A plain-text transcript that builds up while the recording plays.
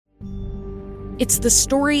It's the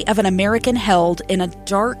story of an American held in a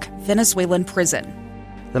dark Venezuelan prison.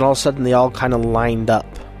 Then all of a sudden they all kind of lined up.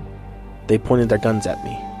 They pointed their guns at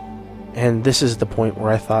me. And this is the point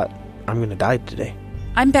where I thought, I'm going to die today.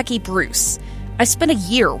 I'm Becky Bruce. I spent a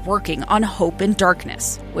year working on Hope in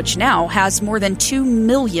Darkness, which now has more than 2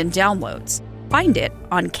 million downloads. Find it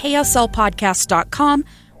on kslpodcast.com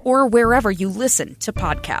or wherever you listen to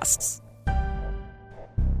podcasts.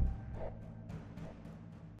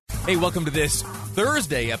 Hey, welcome to this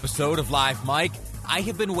Thursday episode of Live Mike. I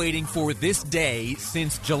have been waiting for this day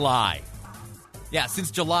since July. Yeah,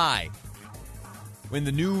 since July, when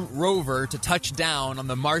the new rover to touch down on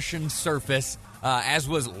the Martian surface as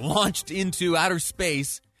was launched into outer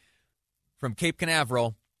space from Cape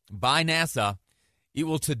Canaveral by NASA. It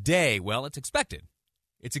will today, well, it's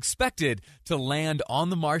expected to land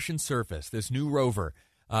on the Martian surface, this new rover,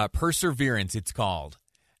 Perseverance it's called,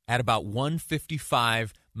 at about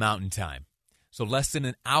 1:55 Mountain Time. So less than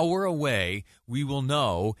an hour away, we will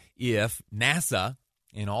know if NASA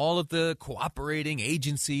and all of the cooperating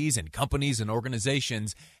agencies and companies and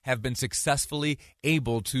organizations have been successfully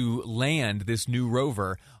able to land this new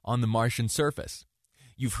rover on the Martian surface.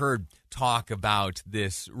 You've heard talk about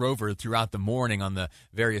this rover throughout the morning on the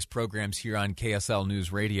various programs here on KSL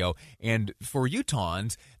News Radio. And for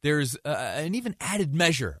Utahns, there's an even added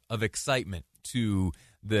measure of excitement to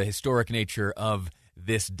the historic nature of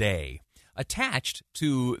this day. Attached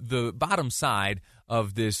to the bottom side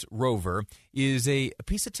of this rover is a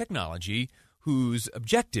piece of technology whose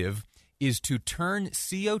objective is to turn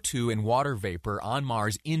CO2 and water vapor on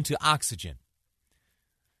Mars into oxygen.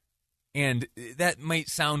 And that might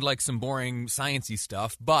sound like some boring sciencey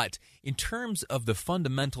stuff, but in terms of the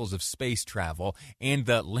fundamentals of space travel and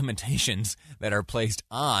the limitations that are placed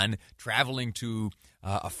on traveling to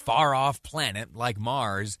a far-off planet like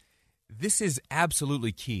Mars, this is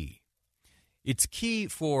absolutely key. It's key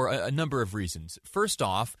for a number of reasons. First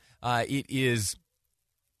off, it's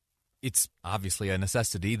obviously a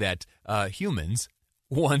necessity that humans,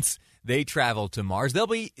 once they travel to Mars,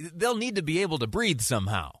 they'll need to be able to breathe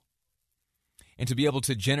somehow. And to be able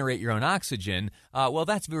to generate your own oxygen, well,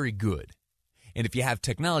 that's very good. And if you have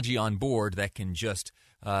technology on board that can just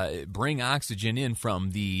bring oxygen in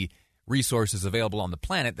from the resources available on the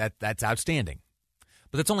planet, that's outstanding.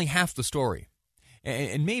 But that's only half the story.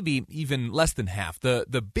 And maybe even less than half. The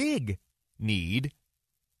big need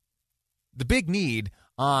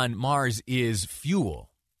on Mars is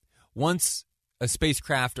fuel. Once a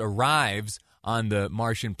spacecraft arrives on the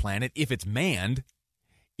Martian planet, if it's manned,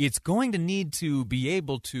 it's going to need to be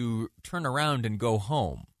able to turn around and go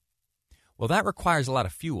home. Well, that requires a lot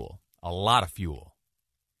of fuel.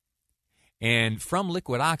 And from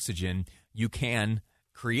liquid oxygen, you can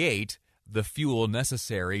create the fuel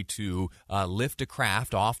necessary to lift a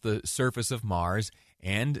craft off the surface of Mars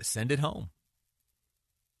and send it home.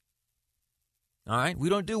 All right? We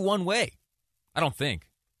don't do one way, I don't think.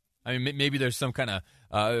 I mean, maybe there's some kind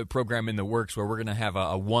of program in the works where we're going to have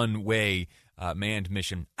a one-way manned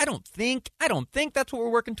mission. I don't think that's what we're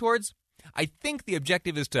working towards. I think the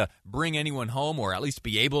objective is to bring anyone home, or at least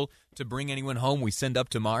be able to bring anyone home we send up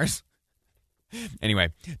to Mars.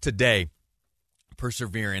 Anyway, today,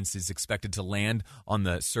 Perseverance is expected to land on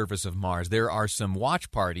the surface of Mars. There are some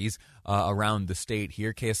watch parties around the state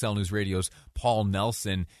here. KSL News Radio's Paul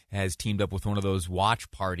Nelson has teamed up with one of those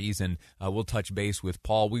watch parties, and we'll touch base with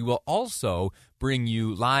Paul. We will also bring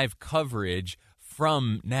you live coverage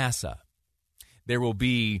from NASA. There will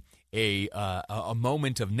be a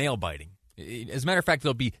moment of nail biting. As a matter of fact,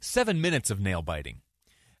 there'll be 7 minutes of nail biting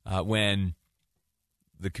when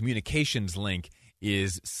the communications link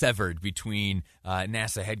is severed between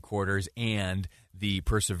NASA headquarters and the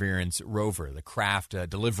Perseverance rover, the craft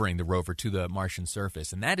delivering the rover to the Martian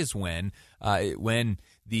surface. And that is when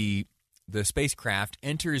the spacecraft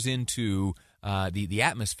enters into the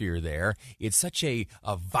atmosphere there. It's such a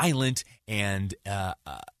violent and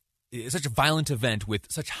such a violent event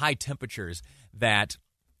with such high temperatures that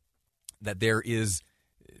there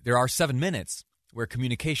are 7 minutes where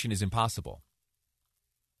communication is impossible.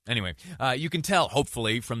 Anyway, you can tell,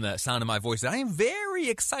 hopefully, from the sound of my voice that I am very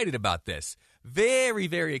excited about this. Very,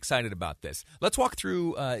 very excited about this. Let's walk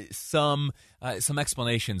through some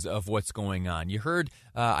explanations of what's going on. You heard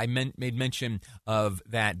I made mention of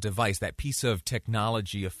that device, that piece of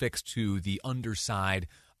technology affixed to the underside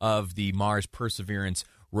of the Mars Perseverance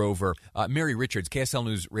rover. Mary Richards, KSL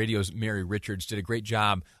News Radio's Mary Richards, did a great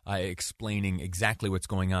job explaining exactly what's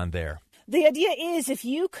going on there. The idea is if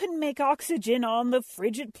you can make oxygen on the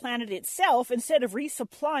frigid planet itself, instead of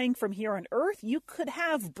resupplying from here on Earth, you could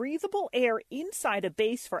have breathable air inside a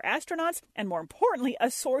base for astronauts and, more importantly,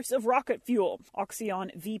 a source of rocket fuel.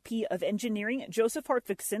 Oxyon VP of Engineering Joseph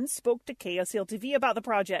Hartvigsson spoke to KSL TV about the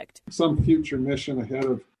project. Some future mission ahead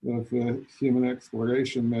of human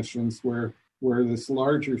exploration missions where this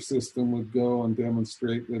larger system would go and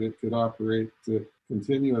demonstrate that it could operate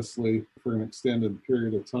continuously for an extended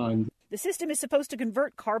period of time. The system is supposed to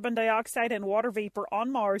convert carbon dioxide and water vapor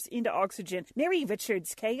on Mars into oxygen. Mary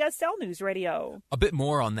Richards, KSL News Radio. A bit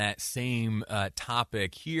more on that same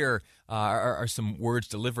topic. Here are some words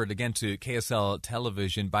delivered again to KSL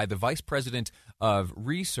Television by the Vice President of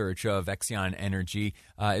Research of Oxyon Energy,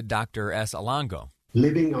 Dr. S. Alongo.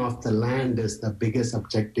 Living off the land is the biggest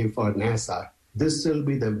objective for NASA. This will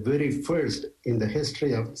be the very first in the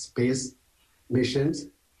history of space missions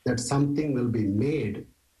that something will be made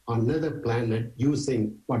on another planet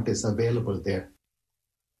using what is available there.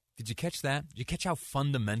 Did you catch that? Did you catch how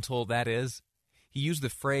fundamental that is? He used the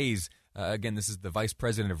phrase, again, this is the Vice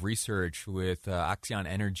President of Research with Oxyon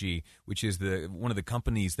Energy, which is one of the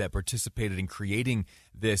companies that participated in creating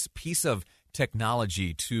this piece of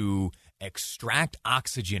technology to extract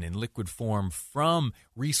oxygen in liquid form from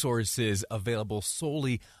resources available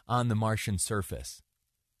solely on the Martian surface.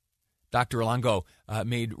 Dr. Alongo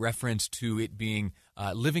made reference to it being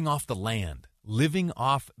living off the land. Living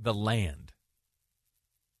off the land.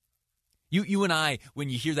 You and I, when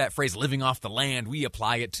you hear that phrase, living off the land, we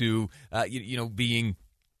apply it to, being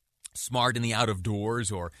smart in the out of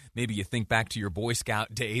doors, or maybe you think back to your Boy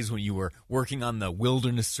Scout days when you were working on the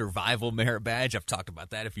Wilderness Survival Merit Badge. I've talked about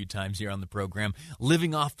that a few times here on the program.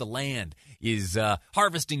 Living off the land is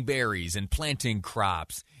harvesting berries and planting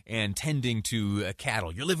crops and tending to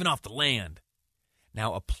cattle. You're living off the land.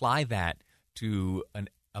 Now apply that to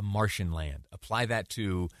a Martian land. Apply that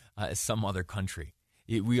to some other country.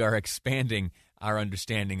 We are expanding our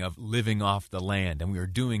understanding of living off the land, and we are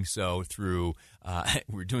doing so through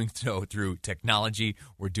technology.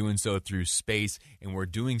 We're doing so through space, and we're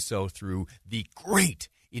doing so through the great,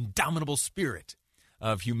 indomitable spirit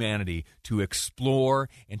of humanity to explore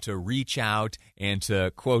and to reach out and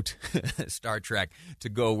to, quote Star Trek, to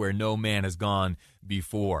go where no man has gone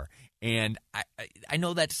before. And I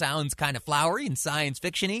know that sounds kind of flowery and science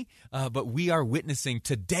fiction-y, but we are witnessing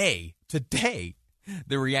today,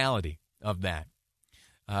 the reality of that.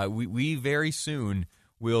 We very soon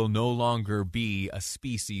will no longer be a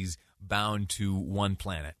species bound to one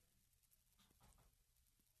planet.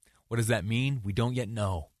 What does that mean? We don't yet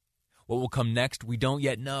know. What will come next? We don't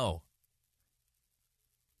yet know.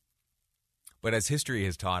 But as history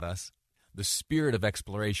has taught us, the spirit of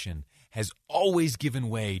exploration has always given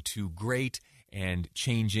way to great and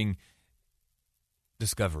changing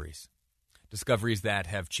discoveries. Discoveries that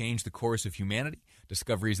have changed the course of humanity,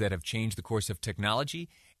 discoveries that have changed the course of technology,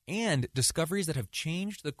 and discoveries that have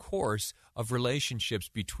changed the course of relationships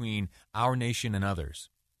between our nation and others.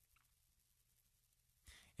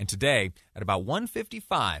 And today, at about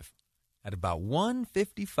 1:55,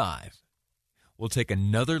 we'll take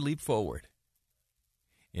another leap forward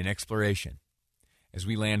in exploration as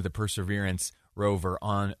we land the Perseverance rover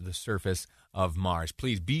on the surface of Mars.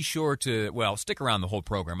 Please be sure to, stick around the whole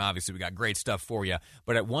program. Obviously, we got great stuff for you.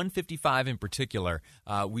 But at 1:55 in particular,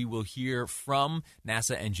 we will hear from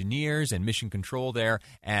NASA engineers and mission control there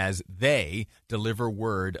as they deliver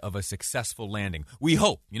word of a successful landing. We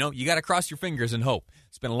hope. You got to cross your fingers and hope.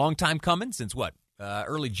 It's been a long time coming since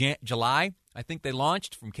early July, I think they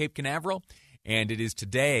launched from Cape Canaveral, and it is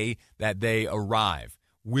today that they arrive.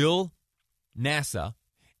 Will NASA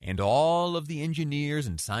and all of the engineers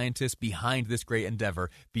and scientists behind this great endeavor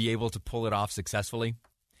be able to pull it off successfully?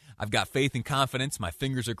 I've got faith and confidence. My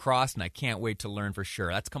fingers are crossed, and I can't wait to learn for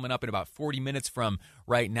sure. That's coming up in about 40 minutes from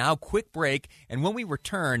right now. Quick break, and when we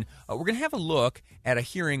return, we're going to have a look at a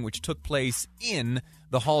hearing which took place in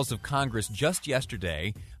the halls of Congress just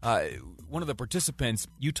yesterday. One of the participants,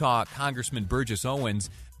 Utah Congressman Burgess Owens,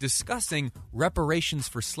 discussing reparations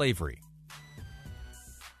for slavery.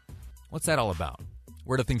 What's that all about?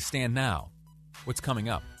 Where do things stand now? What's coming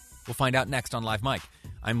up? We'll find out next on Live Mike.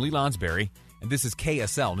 I'm Lee Lonsberry, and this is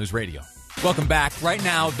KSL News Radio. Welcome back. Right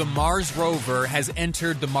now, the Mars rover has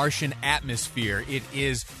entered the Martian atmosphere. It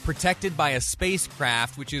is protected by a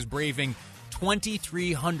spacecraft which is braving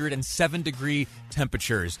 2,307-degree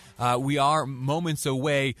temperatures. We are moments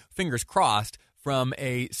away, fingers crossed, from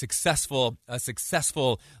a successful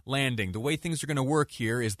landing. The way things are going to work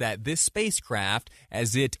here is that this spacecraft,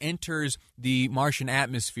 as it enters the Martian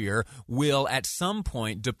atmosphere, will at some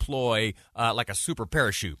point deploy like a super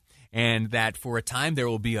parachute. and that for a time there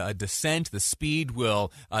will be a descent. The speed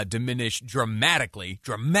will diminish dramatically.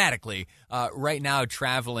 Right now,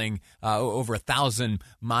 traveling over 1,000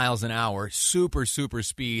 miles an hour, super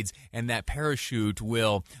speeds, and that parachute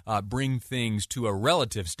will bring things to a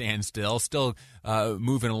relative standstill, still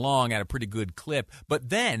moving along at a pretty good clip. But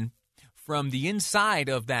then, from the inside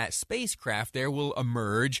of that spacecraft, there will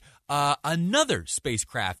emerge another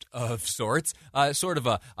spacecraft of sorts, sort of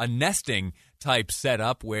a nesting type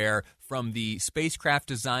setup where from the spacecraft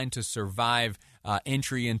designed to survive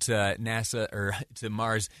entry into NASA or to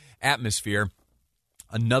Mars atmosphere,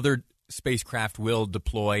 another spacecraft will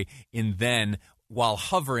deploy and then, while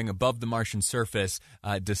hovering above the Martian surface,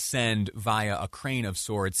 descend via a crane of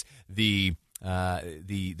sorts, the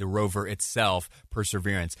rover itself,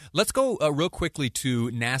 Perseverance. Let's go real quickly to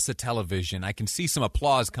NASA television. I can see some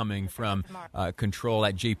applause coming from control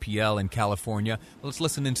at JPL in California. Let's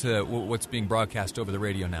listen into what's being broadcast over the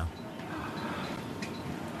radio now.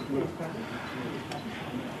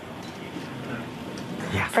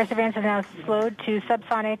 Perseverance is now slowed to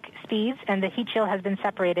subsonic speeds, and the heat shield has been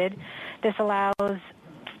separated. This allows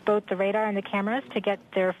both the radar and the cameras to get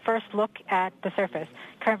their first look at the surface.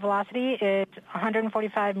 Current velocity is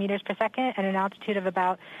 145 meters per second at an altitude of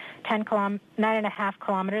about 9.5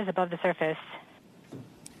 kilometers above the surface.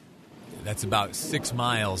 That's about 6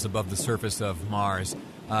 miles above the surface of Mars.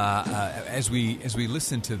 As we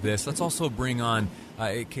listen to this, let's also bring on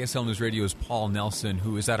KSL News Radio's Paul Nelson,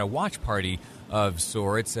 who is at a watch party of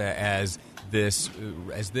sorts as this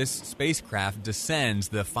spacecraft descends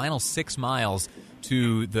the final 6 miles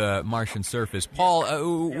to the Martian surface. Paul,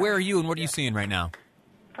 where are you and what are you seeing right now?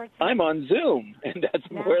 I'm on Zoom, and that's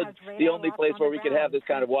the only place where we could have this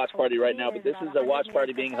kind of watch party right now. But this is a watch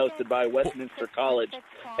party being hosted by Westminster College,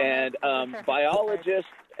 and biologists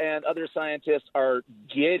and other scientists are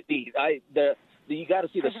giddy. You got to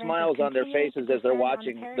see the smiles on their faces as they're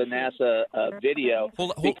watching the NASA video.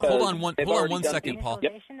 Hold on one second, Paul.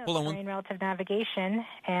 Yep. Hold on one. Relative navigation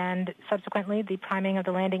and subsequently the priming of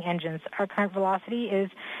the landing engines. Our current velocity is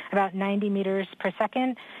about 90 meters per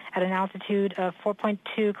second at an altitude of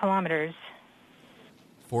 4.2 kilometers.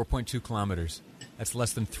 4.2 kilometers. That's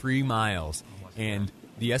less than 3 miles. And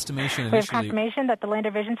the estimation initially... We have confirmation that the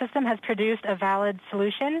Lander Vision System has produced a valid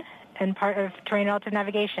solution and part of terrain relative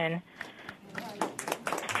navigation.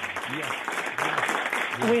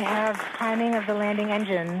 We have timing of the landing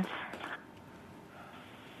engines.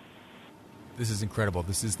 This is incredible.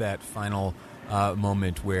 This is that final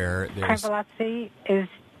moment where there's... Current velocity is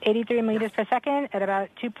 83 meters per second at about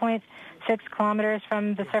 2.6 kilometers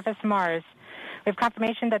from the surface of Mars. We have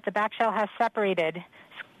confirmation that the back shell has separated.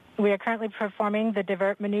 We are currently performing the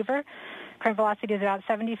divert maneuver. Current velocity is about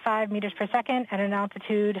 75 meters per second at an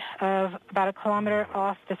altitude of about a kilometer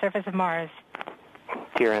off the surface of Mars.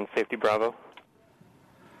 Here in Safety Bravo.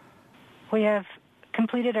 We have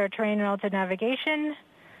completed our terrain relative navigation.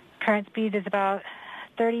 Current speed is about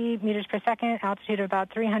 30 meters per second, altitude of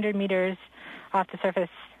about 300 meters off the surface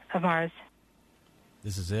of Mars.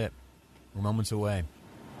 This is it. We're moments away.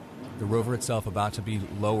 The rover itself about to be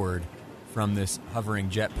lowered from this hovering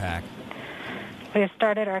jetpack. We have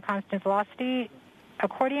started our constant velocity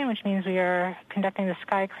accordion, which means we are conducting the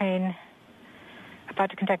sky crane, about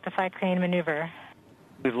to conduct the sky crane maneuver.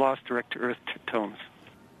 We've lost direct-to-Earth tones.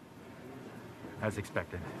 As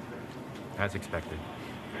expected.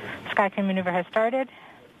 Sky crane maneuver has started.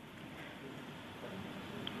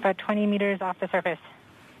 About 20 meters off the surface.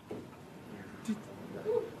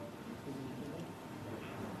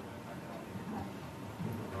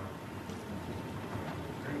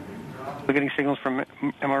 We're getting signals from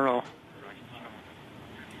MRO.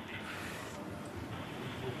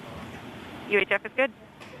 UHF is good.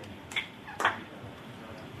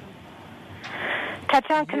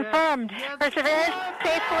 Touchdown confirmed. Perseverance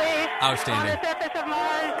safely Outstanding. on the surface of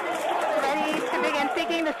Mars, ready to begin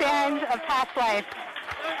seeking the signs of past life.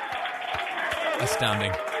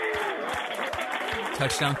 Astounding.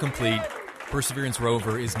 Touchdown complete. Perseverance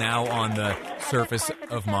rover is now on the surface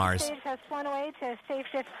of Mars. Stage has flown away to a safe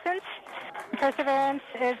distance. Perseverance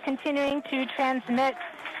is continuing to transmit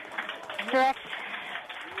direct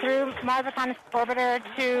through Mars Reconnaissance Orbiter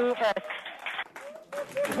to Earth.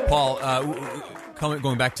 Paul,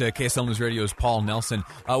 going back to KSL News Radio's Paul Nelson,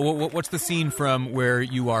 what's the scene from where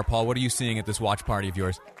you are, Paul? What are you seeing at this watch party of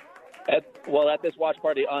yours? At this watch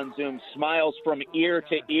party on Zoom, smiles from ear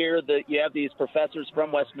to ear. You have these professors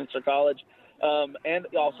from Westminster College and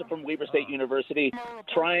also from Weber State University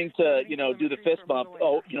trying to, do the fist bump,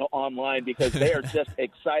 online because they are just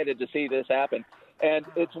excited to see this happen. And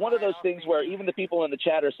it's one of those things where even the people in the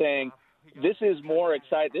chat are saying, this is more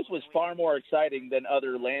exciting. This was far more exciting than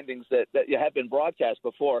other landings that have been broadcast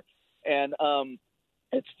before. And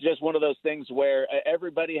it's just one of those things where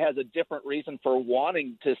everybody has a different reason for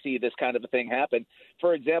wanting to see this kind of a thing happen.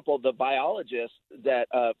 For example, the biologists that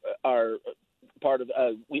are part of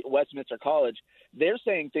Westminster College, they're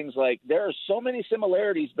saying things like there are so many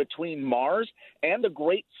similarities between Mars and the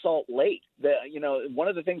Great Salt Lake. One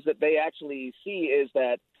of the things that they actually see is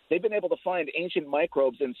that they've been able to find ancient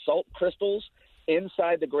microbes in salt crystals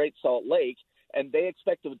inside the Great Salt Lake, and they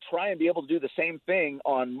expect to try and be able to do the same thing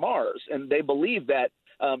on Mars. And they believe that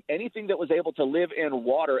anything that was able to live in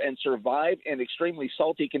water and survive in extremely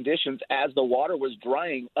salty conditions as the water was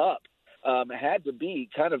drying up had to be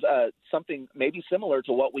kind of something maybe similar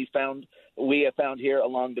to what we have found here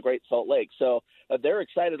along the Great Salt Lake. So they're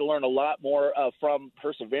excited to learn a lot more from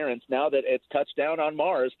Perseverance now that it's touched down on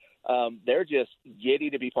Mars. They're just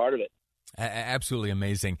giddy to be part of it. Absolutely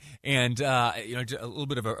amazing. And, a little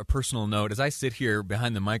bit of a personal note. As I sit here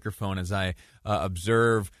behind the microphone, as I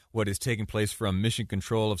observe what is taking place from mission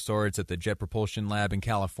control of sorts at the Jet Propulsion Lab in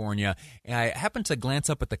California, I happen to glance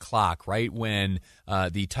up at the clock right when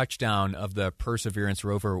the touchdown of the Perseverance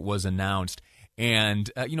rover was announced. And,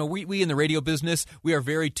 we in the radio business, we are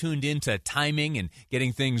very tuned into timing and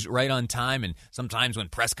getting things right on time. And sometimes when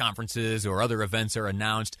press conferences or other events are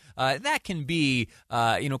announced, that can be,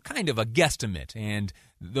 kind of a guesstimate. And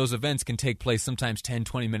those events can take place sometimes 10,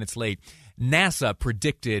 20 minutes late. NASA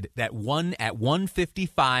predicted that at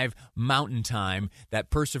 1:55 Mountain Time, that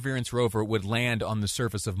Perseverance rover would land on the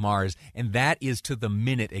surface of Mars. And that is to the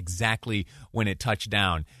minute exactly when it touched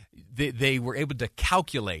down. They were able to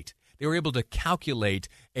calculate. They were able to calculate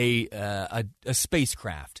a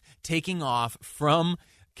spacecraft taking off from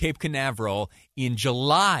Cape Canaveral in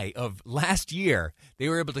July of last year. They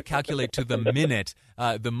were able to calculate to the minute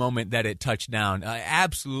the moment that it touched down.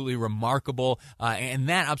 Absolutely remarkable. And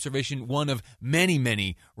that observation, one of many,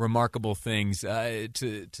 many remarkable things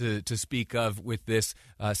to speak of with this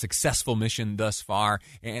successful mission thus far.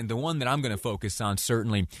 And the one that I'm going to focus on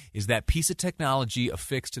certainly is that piece of technology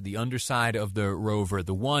affixed to the underside of the rover,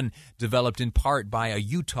 the one developed in part by a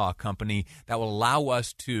Utah company that will allow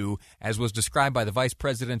us to, as was described by the vice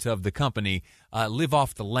president of the company, live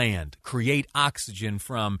off the land, create oxygen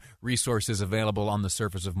from resources available on the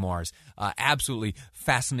surface of Mars. Absolutely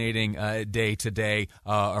fascinating day today,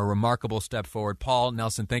 a remarkable step forward. Paul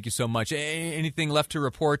Nelson, thank you so much. Anything left to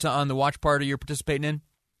report on the watch party you're participating in?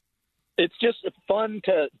 It's just fun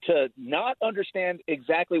to not understand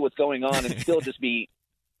exactly what's going on and still just be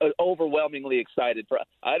overwhelmingly excited.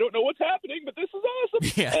 I don't know what's happening, but this is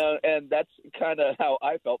awesome. Yeah. And that's kind of how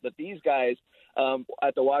I felt, that these guys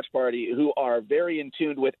at the watch party, who are very in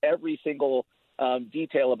tune with every single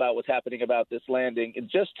detail about what's happening about this landing, and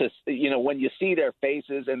just to, when you see their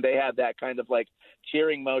faces and they have that kind of like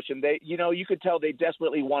cheering motion, you could tell they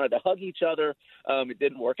desperately wanted to hug each other. It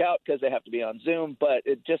didn't work out because they have to be on Zoom, but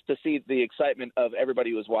just to see the excitement of everybody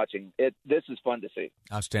who was watching, this is fun to see.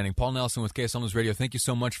 Outstanding. Paul Nelson with KSL News Radio, thank you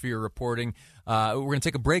so much for your reporting. We're going to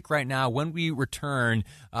take a break right now. When we return,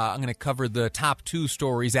 I'm going to cover the top 2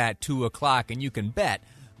 stories at 2 o'clock, and you can bet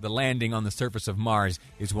the landing on the surface of Mars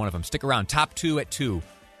is one of them. Stick around. Top 2 at 2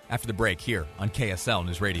 after the break here on KSL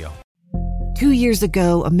News Radio. 2 years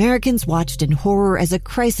ago, Americans watched in horror as a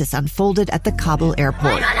crisis unfolded at the Kabul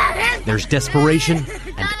airport. There's desperation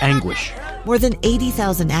and anguish. More than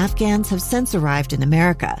 80,000 Afghans have since arrived in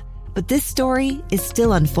America, but this story is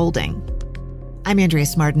still unfolding. I'm Andrea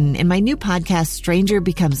Smartin. In my new podcast, Stranger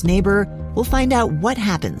Becomes Neighbor, we'll find out what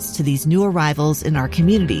happens to these new arrivals in our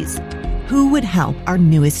communities. Who would help our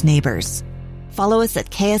newest neighbors? Follow us at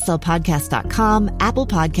kslpodcast.com, Apple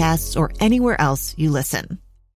Podcasts, or anywhere else you listen.